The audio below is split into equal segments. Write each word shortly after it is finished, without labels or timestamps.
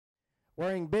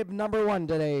Wearing bib number 1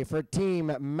 today for Team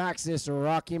Maxis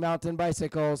Rocky Mountain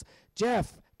Bicycles,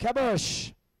 Jeff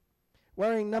Kabush.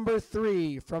 Wearing number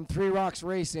 3 from Three Rocks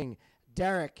Racing,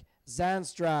 Derek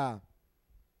Zanstra.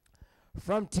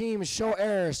 From Team Show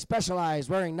Air Specialized,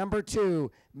 wearing number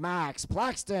 2, Max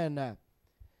Plaxton.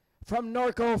 From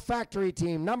Norco Factory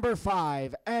Team, number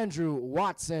 5, Andrew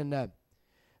Watson. De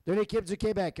l'équipe du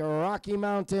Québec, Rocky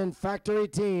Mountain Factory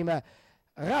Team,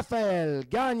 Raphaël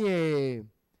Gagné.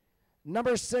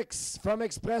 Number 6 from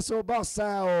Expresso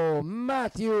Borsao,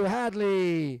 Matthew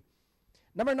Hadley.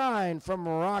 Number 9 from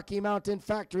Rocky Mountain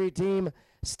Factory Team,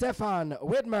 Stefan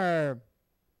Widmer.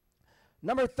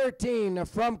 Number 13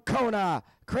 from Kona,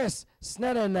 Chris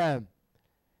Snedden.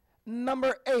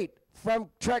 Number 8 from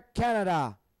Trek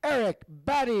Canada, Eric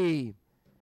Batty.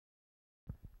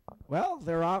 Well,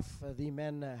 they're off. The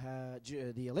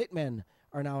elite men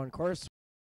are now on course.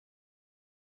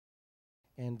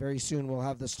 And very soon we'll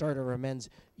have the start of our men's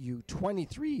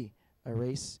U23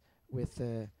 race with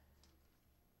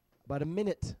about a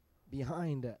minute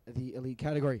behind the elite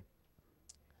category.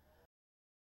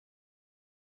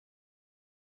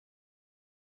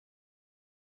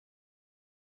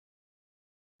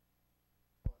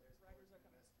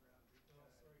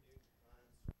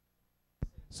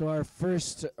 So our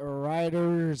first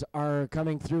riders are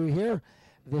coming through here.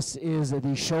 This is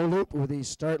the show loop, or the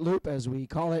start loop as we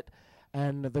call it.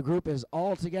 And the group is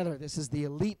all together. This is the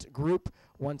elite group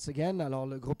once again. Alors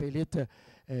le groupe élite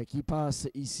qui passe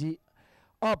ici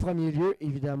en premier lieu.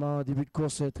 Évidemment, début de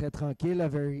course très tranquille. A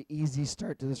very easy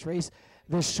start to this race.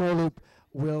 This show loop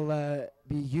will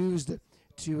be used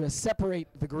to separate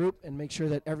the group and make sure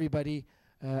that everybody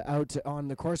out on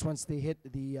the course, once they hit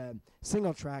the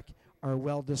single track, are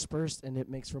well dispersed, and it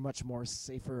makes for much more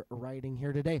safer riding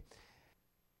here today.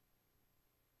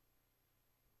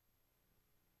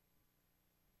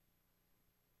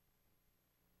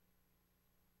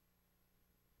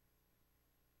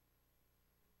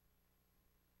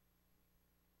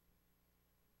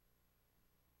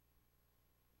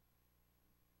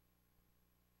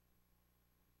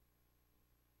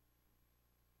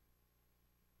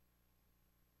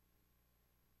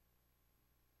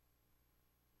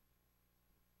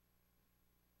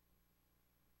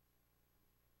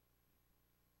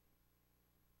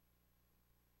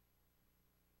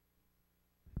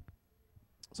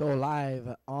 So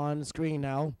live on screen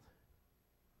now,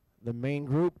 the main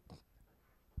group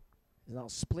is now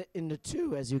split into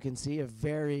 2, as you can see. A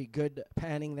very good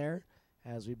panning there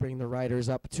as we bring the riders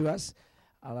up to us.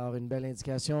 Alors une belle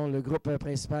indication, le groupe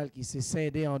principal qui s'est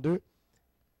scindé en 2.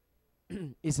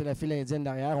 Et c'est la file indienne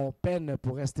derrière. On peine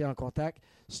pour rester en contact.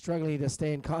 Struggling to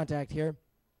stay in contact here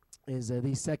is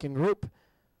the second group.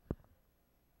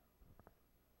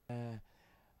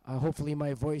 Hopefully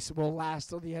my voice will last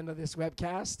till the end of this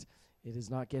webcast. It is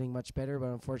not getting much better, but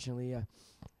unfortunately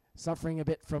suffering a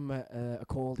bit from a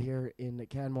cold here in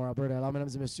Canmore, Alberta. Alors,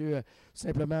 mesdames et messieurs,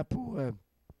 simplement pour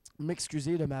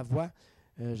m'excuser de ma voix,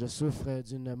 je souffre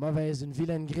d'une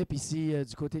vilaine grippe ici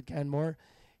du côté de Canmore,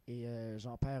 et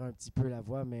j'en perds un petit peu la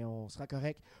voix, mais on sera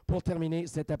correct pour terminer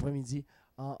cet après-midi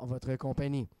en votre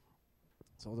compagnie.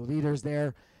 So the leaders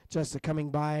there just coming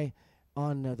by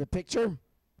on the picture.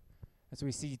 As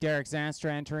we see Derek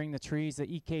Zanstra entering the trees, the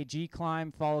EKG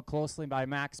climb, followed closely by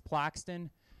Max Plaxton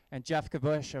and Jeff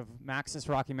Kabush of Maxis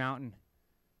Rocky Mountain.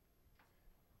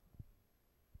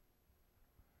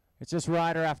 It's just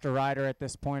rider after rider at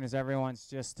this point as everyone's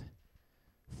just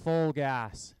full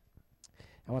gas.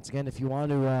 And once again, if you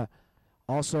want to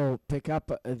also pick up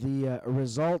the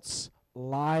results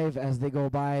live as they go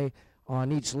by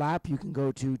on each lap, you can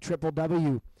go to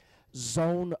www.zone4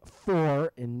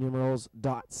 in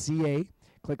numerals.ca.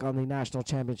 Click on the National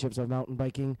Championships of Mountain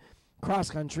Biking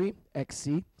Cross Country,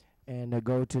 XC, and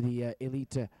go to the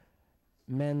elite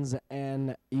men's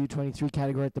and U23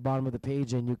 category at the bottom of the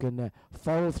page, and you can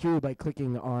follow through by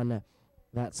clicking on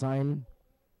that sign.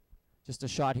 Just a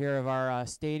shot here of our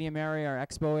stadium area, our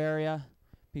expo area.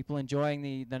 People enjoying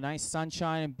the nice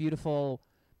sunshine and beautiful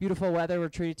weather we're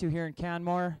treated to here in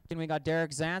Canmore. And we got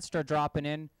Derek Zanstra dropping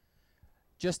in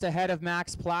just ahead of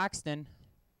Max Plaxton.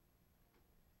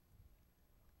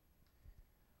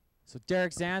 So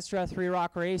Derek Zanstra, Three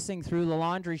Rock Racing through the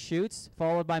laundry chutes,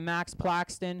 followed by Max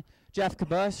Plaxton, Jeff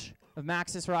Kabush of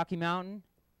Maxis Rocky Mountain.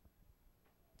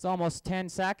 It's almost 10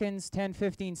 seconds,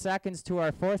 10-15 seconds to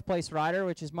our 4th place rider,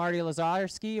 which is Marty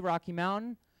Lazarski, Rocky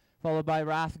Mountain, followed by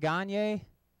Raph Gagne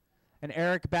and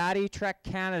Eric Batty, Trek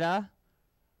Canada.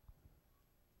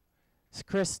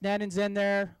 Chris Snedden's in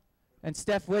there, and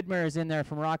Steph Widmer is in there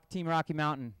from Team Rocky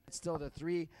Mountain. It's still the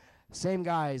 3 same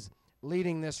guys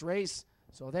leading this race.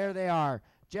 So there they are,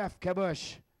 Jeff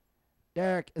Kabush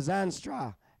Derek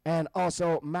Zanstra, and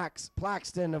also Max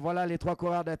Plaxton. Voilà les trois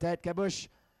coureurs de tête. Kabush,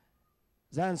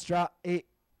 Zanstra et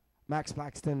Max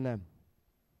Plaxton.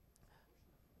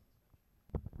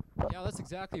 Yeah, that's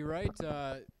exactly right.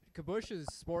 Kabush is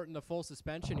sporting the full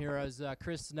suspension here as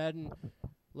Chris Sneddon,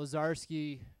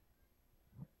 Lazarski,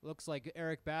 looks like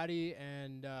Eric Batty,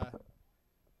 and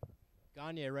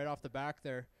Gagne right off the back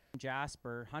there.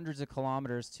 Jasper, hundreds of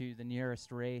kilometers to the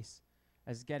nearest race,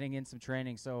 as getting in some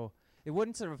training. So it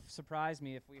wouldn't sort of surprise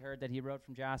me if we heard that he rode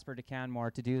from Jasper to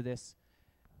Canmore to do this.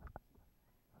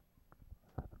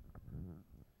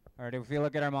 All right, if we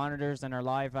look at our monitors and our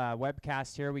live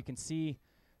webcast here, we can see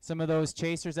some of those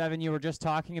chasers, Evan, you were just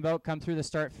talking about, come through the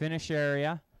start-finish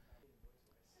area.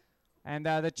 And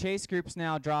the chase group's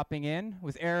now dropping in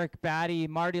with Eric Batty,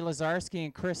 Marty Lazarski,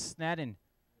 and Chris Sneddon.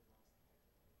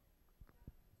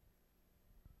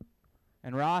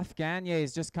 And Ralph Gagne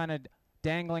is just kind of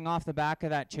dangling off the back of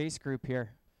that chase group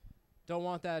here. Don't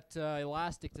want that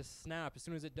elastic to snap. As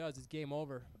soon as it does, it's game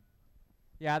over.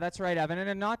 Yeah, that's right, Evan.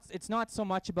 And it's not so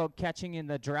much about catching in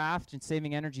the draft and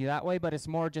saving energy that way, but it's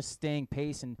more just staying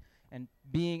pace and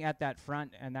being at that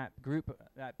front and that group,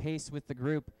 that pace with the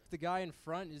group. The guy in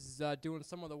front is doing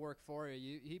some of the work for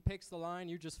you. He picks the line,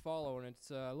 you just follow, and it's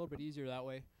a little bit easier that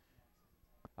way.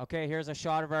 Okay, here's a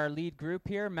shot of our lead group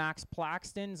here. Max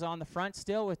Plaxton's on the front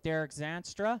still with Derek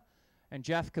Zanstra and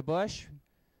Jeff Kabush,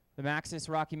 the Maxxis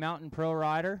Rocky Mountain Pro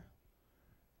rider.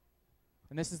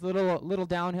 And this is little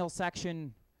downhill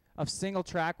section of single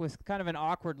track with kind of an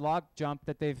awkward log jump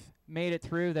that they've made it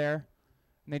through there.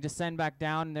 And they descend back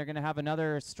down, and they're going to have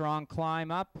another strong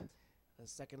climb up. The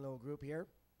second little group here.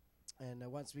 And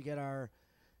once we get our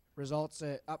results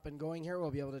up and going here,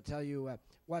 we'll be able to tell you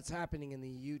what's happening in the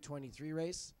U23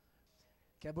 race.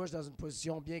 Kabush dans une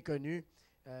position bien connue.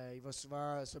 Il va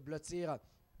souvent se blottir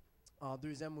en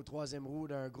deuxième ou troisième roue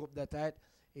d'un groupe de tête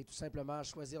et tout simplement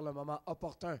choisir le moment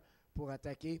opportun pour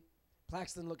attaquer.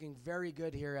 Plaxton looking very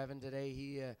good here, Evan, today.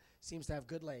 He seems to have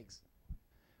good legs.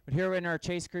 But here in our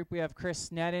chase group, we have Chris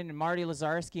Sneddon and Marty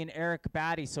Lazarski and Eric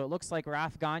Batty. So it looks like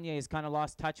Ralph Gagne has kind of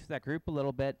lost touch with that group a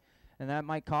little bit, and that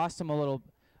might cost him a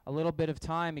little bit of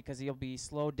time because he'll be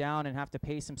slowed down and have to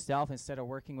pace himself instead of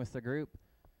working with the group.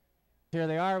 Here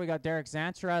they are. We got Derek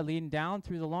Zanstra leading down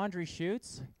through the laundry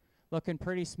chutes, looking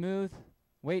pretty smooth.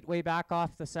 Weight way back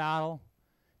off the saddle,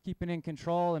 keeping in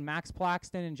control, and Max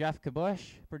Plaxton and Jeff Kabush,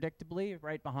 predictably,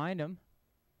 right behind him.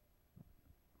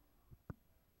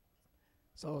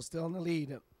 So still in the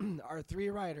lead are three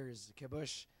riders,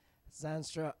 Kabush,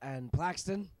 Zanstra, and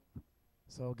Plaxton.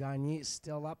 So Gagne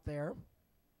still up there.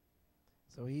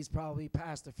 So he's probably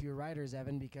passed a few riders,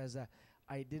 Evan, because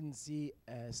I didn't see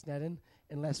Sneddon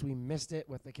unless we missed it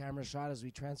with the camera shot as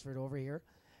we transferred over here.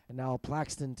 And now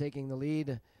Plaxton taking the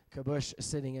lead, Kabush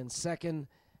sitting in second,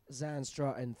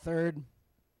 Zanstra in third.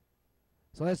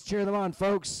 So let's cheer them on,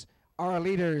 folks. Our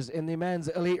leaders in the men's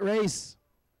elite race: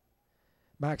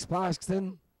 Max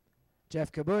Plaxton,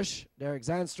 Jeff Kabush, Derek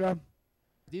Zanstra.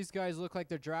 These guys look like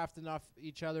they're drafting off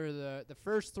each other. The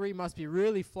first three must be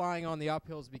really flying on the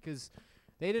uphills because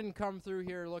they didn't come through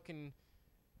here looking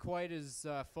quite as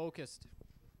focused.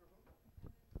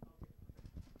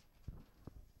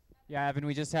 Yeah, Evan,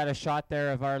 we just had a shot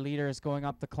there of our leaders going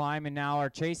up the climb, and now our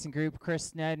chasing group,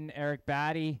 Chris Sneddon, Eric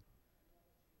Batty,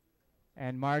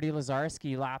 and Marty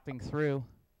Lazarski lapping through.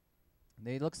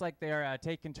 They looks like they're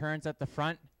taking turns at the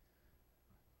front.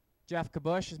 Jeff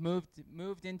Kabush has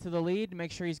moved into the lead to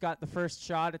make sure he's got the first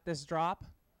shot at this drop.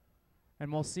 And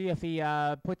we'll see if he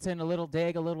puts in a little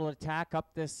dig, a little attack up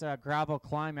this gravel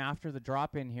climb after the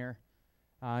drop in here.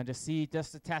 Just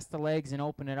to test the legs and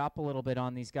open it up a little bit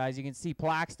on these guys. You can see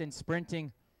Plaxton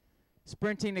sprinting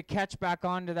to catch back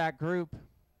onto that group.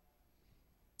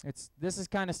 This is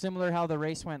kind of similar how the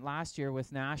race went last year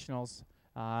with Nationals.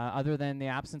 Other than the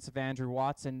absence of Andrew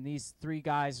Watson, these three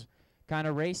guys kind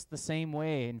of raced the same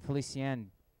way in Felicienne.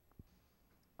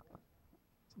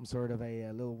 Some sort of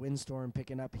a little windstorm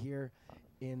picking up here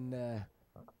in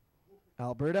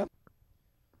Alberta.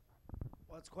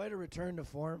 Well, it's quite a return to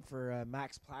form for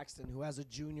Max Plaxton, who as a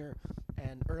junior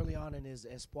and early on in his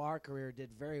Espoir career did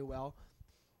very well.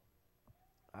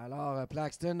 Alors,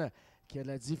 Plaxton, qui a de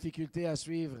la difficulté à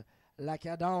suivre la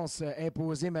cadence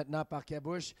imposée maintenant par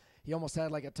Kabush. He almost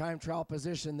had like a time trial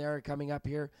position there coming up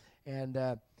here. And,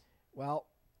 well,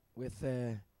 with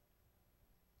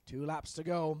 2 laps to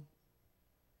go,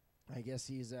 I guess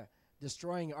he's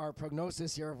destroying our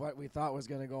prognosis here of what we thought was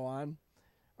going to go on.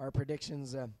 Our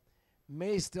predictions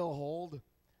may still hold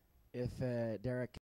if Derek